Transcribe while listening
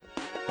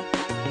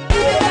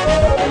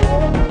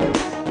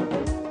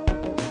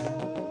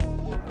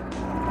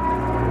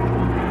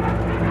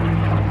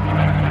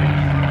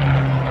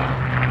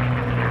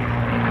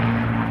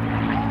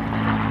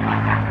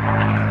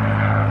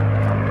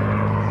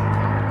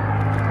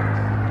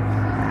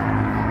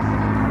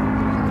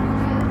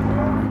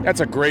That's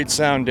a great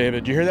sound,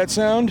 David. You hear that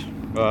sound?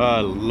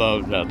 I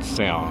love that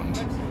sound.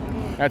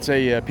 That's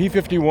a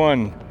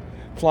P-51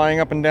 flying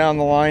up and down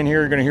the line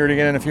here. You're going to hear it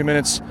again in a few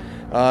minutes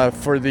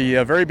for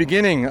the very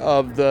beginning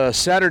of the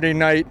Saturday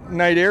night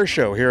air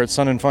show here at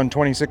Sun and Fun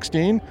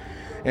 2016.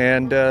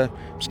 And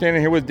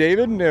standing here with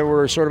David.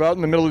 We're sort of out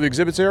in the middle of the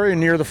exhibits area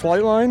near the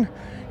flight line,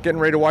 getting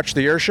ready to watch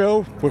the air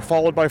show. We're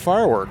followed by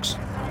fireworks.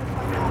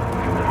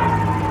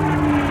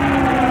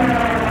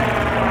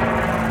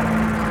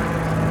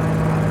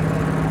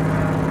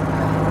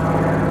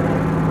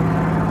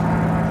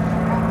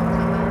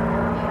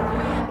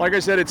 Like I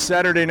said, it's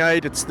Saturday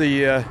night. It's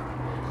the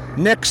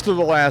next to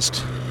the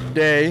last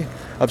day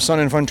of Sun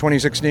and Fun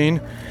 2016.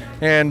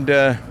 And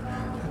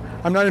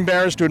I'm not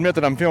embarrassed to admit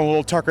that I'm feeling a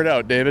little tuckered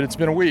out, David. It's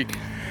been a week.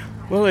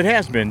 Well, it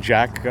has been,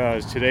 Jack.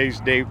 Today's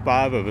day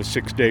 5 of a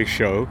 6-day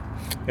show.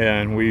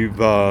 And we've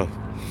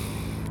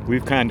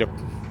kind of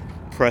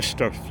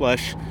pressed our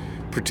flesh,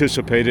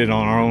 participated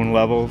on our own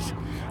levels,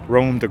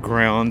 roamed the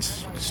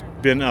grounds,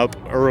 been up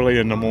early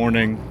in the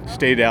morning,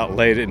 stayed out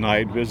late at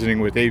night visiting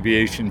with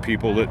aviation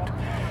people that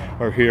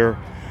are here.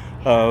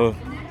 A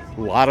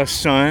lot of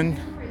sun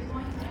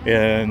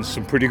and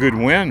some pretty good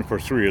wind for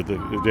 3 of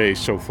the days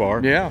so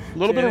far. Yeah, a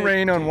little bit of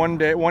rain on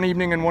one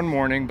evening and one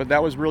morning, but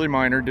that was really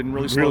minor. Didn't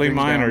really slow things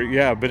down.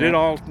 Yeah, but it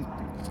all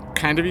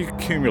kind of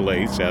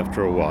accumulates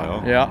after a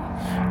while. Yeah,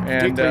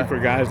 and particularly for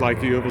guys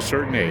like you of a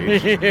certain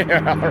age.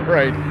 Yeah,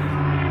 right.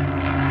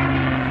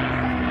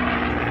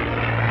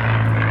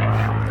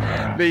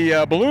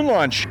 The balloon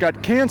launch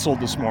got canceled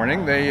this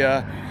morning.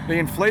 They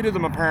inflated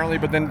them apparently,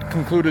 but then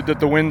concluded that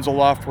the winds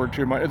aloft were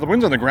too much. The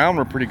winds on the ground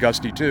were pretty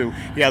gusty too.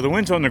 Yeah, the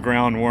winds on the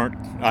ground weren't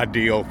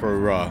ideal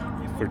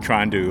for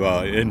trying to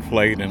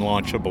inflate and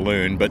launch a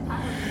balloon, but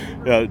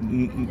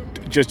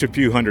just a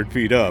few hundred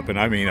feet up, and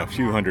I mean a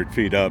few hundred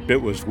feet up,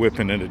 it was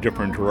whipping in a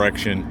different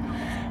direction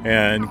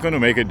and going to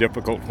make it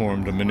difficult for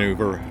them to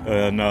maneuver.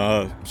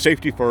 And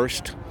safety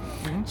first.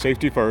 Mm-hmm.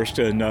 Safety first,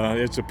 and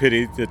it's a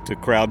pity that the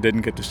crowd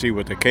didn't get to see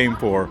what they came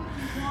for,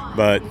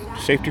 but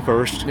safety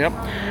first. Yep.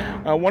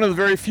 One of the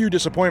very few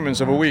disappointments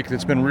of a week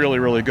that's been really,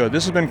 really good.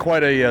 This has been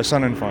quite a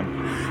Sun and Fun.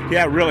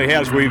 Yeah, it really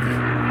has. We've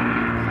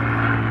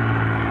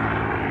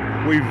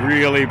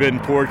really been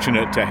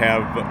fortunate to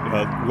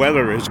have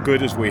weather as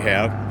good as we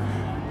have.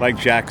 Like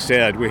Jack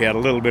said, we had a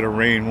little bit of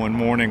rain one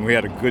morning. We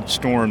had a good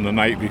storm the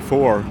night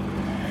before.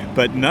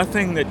 But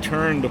nothing that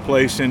turned the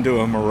place into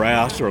a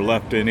morass or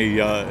left any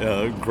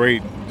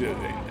great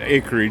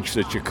acreage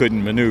that you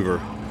couldn't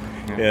maneuver.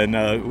 Yeah. And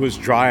it was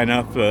dry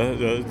enough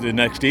the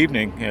next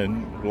evening,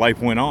 and life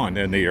went on,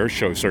 and the air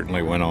show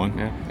certainly went on.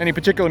 Yeah. Any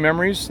particular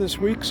memories this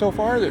week so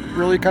far that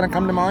really kind of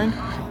come to mind?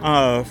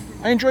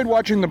 I enjoyed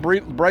watching the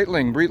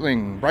Breitling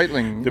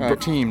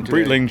team today.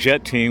 Breitling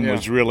jet team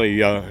was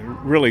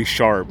really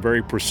sharp,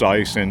 very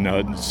precise,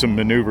 and some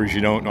maneuvers you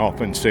don't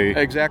often see.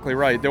 Exactly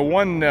right. The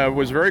one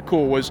was very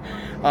cool. Was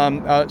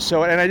and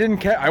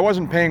I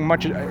wasn't paying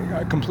much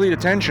complete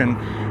attention,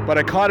 but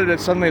I caught it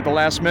suddenly at the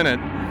last minute,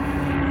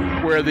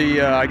 where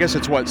the I guess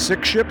it's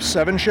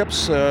 7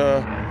 ships.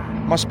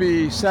 Must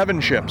be 7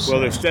 ships.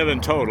 Well, there's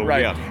 7 total,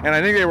 right. Yeah. And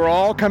I think they were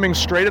all coming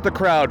straight at the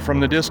crowd from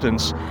the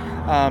distance.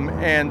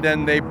 And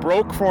then they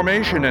broke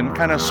formation and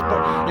kind of,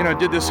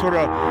 did this sort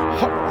of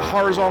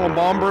horizontal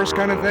bomb burst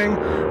kind of thing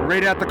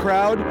right at the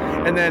crowd.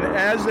 And then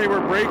as they were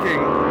breaking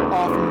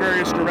off in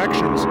various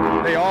directions,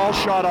 they all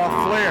shot off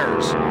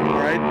flares,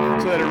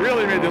 right? So that it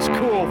really made this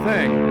cool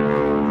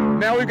thing.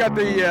 Now we've got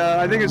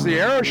I think it's the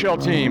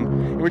Aeroshell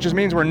team, which just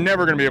means we're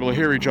never going to be able to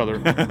hear each other.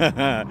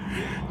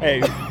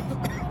 Hey.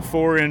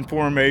 4 in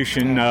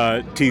formation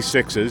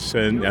T6s,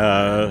 and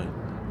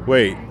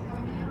wait.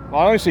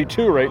 Well, I only see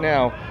 2 right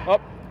now.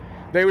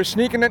 They were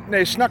sneaking it, and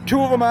they snuck 2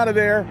 of them out of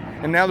there,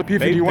 and now the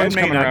P-51's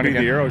coming around again.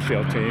 That may not be the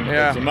Aeroshell team,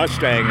 yeah. The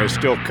Mustang is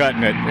still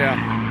cutting it.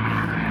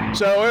 Yeah.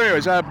 So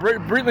anyways,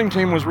 Breitling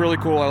team was really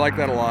cool. I like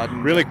that a lot.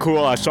 Really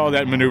cool. I saw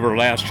that maneuver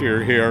last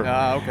year here.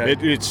 Okay.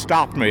 It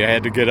stopped me. I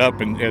had to get up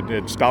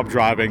and stop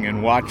driving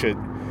and watch it.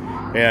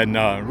 And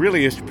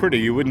really, it's pretty.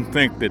 You wouldn't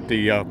think that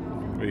the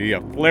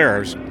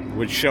flares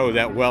would show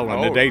that well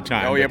in the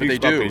daytime. Oh, yeah, but they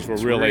do. It's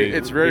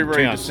very,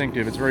 very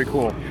distinctive. It's very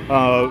cool.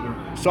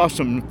 Saw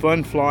some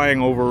fun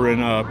flying over in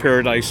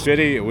Paradise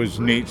City. It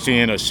was neat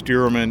seeing a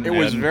Stearman. It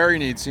was very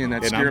neat seeing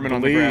that Stearman on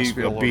the grass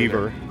field. A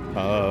Beaver.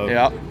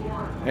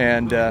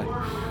 And had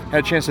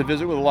a chance to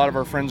visit with a lot of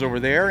our friends over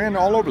there and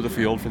all over the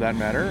field for that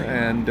matter.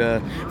 And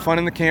fun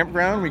in the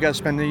campground. We got to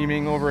spend the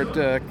evening over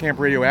at Camp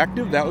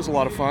Radioactive. That was a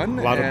lot of fun.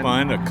 A lot of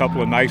fun. A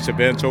couple of nice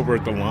events over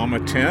at the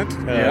Llama Tent.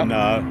 And,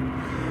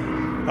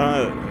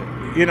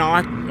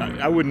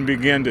 I wouldn't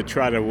begin to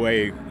try to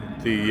weigh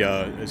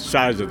the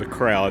size of the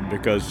crowd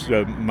because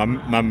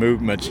my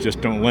movements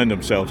just don't lend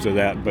themselves to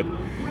that. But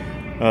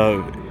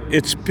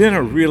it's been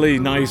a really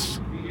nice,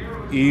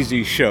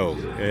 easy show.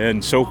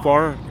 And so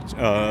far,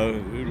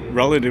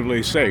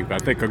 relatively safe. I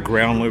think a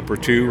ground loop or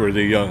 2 were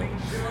the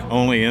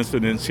only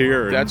incidents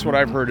here. That's what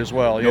I've heard as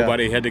well,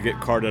 Nobody had to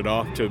get carted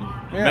off to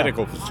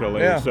medical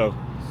facilities. Yeah. So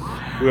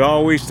we're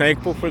always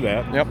thankful for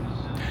that. Yep.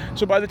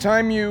 So by the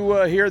time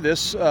you hear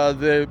this,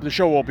 the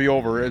show won't be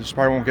over. It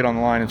probably won't get on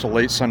the line until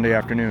late Sunday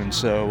afternoon.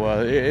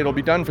 So it'll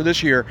be done for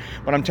this year.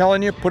 But I'm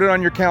telling you, put it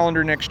on your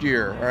calendar next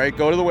year. All right,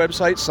 go to the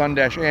website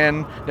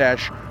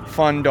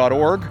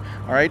sun-n-fun.org.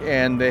 All right,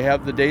 and they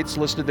have the dates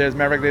listed there. As a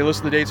matter of fact, they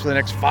list the dates for the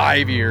next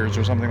 5 years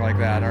or something like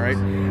that. All right,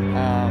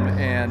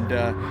 and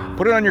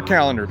put it on your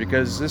calendar,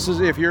 because this is,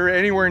 if you're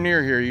anywhere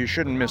near here, you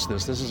shouldn't miss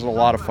this. This is a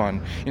lot of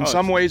fun. In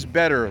some ways,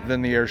 better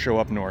than the air show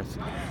up north.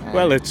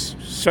 Well, it's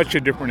such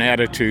a different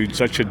attitude,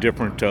 such a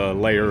different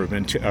layer of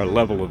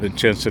level of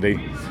intensity,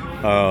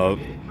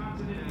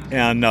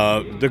 and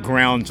the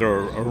grounds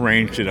are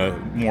arranged in a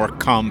more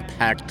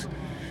compact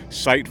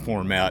site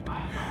format,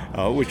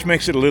 which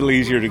makes it a little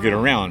easier to get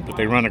around. But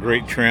they run a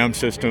great tram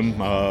system,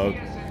 a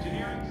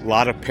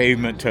lot of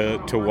pavement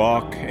to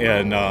walk,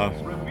 and a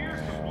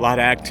lot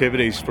of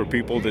activities for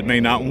people that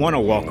may not want to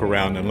walk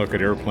around and look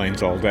at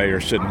airplanes all day or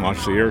sit and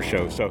watch the air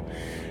show. So,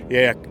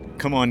 yeah,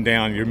 come on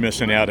down. You're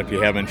missing out if you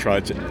haven't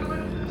tried it.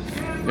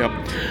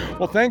 Yep.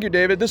 Well, thank you,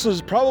 David. This is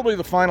probably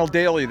the final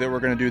daily that we're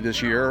going to do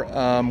this year.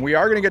 We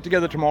are going to get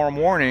together tomorrow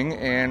morning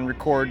and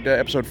record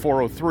episode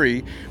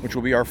 403, which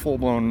will be our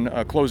full-blown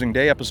closing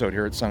day episode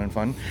here at Sun and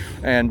Fun.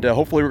 And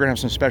hopefully we're going to have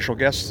some special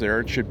guests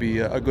there. It should be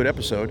a good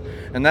episode.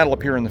 And that'll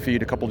appear in the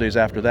feed a couple days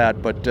after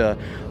that. But,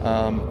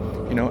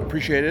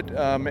 appreciate it.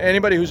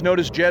 Anybody who's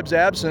noticed Jeb's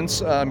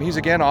absence, he's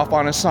again off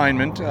on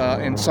assignment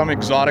in some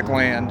exotic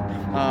land.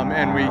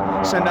 And we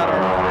send out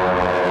our...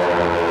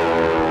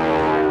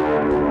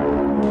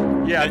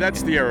 Yeah,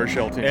 that's the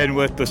Aeroshell team. And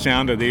with the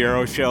sound of the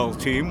Aeroshell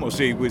team, we'll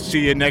see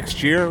you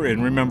next year.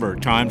 And remember,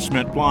 time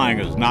spent flying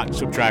is not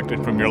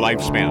subtracted from your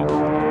lifespan.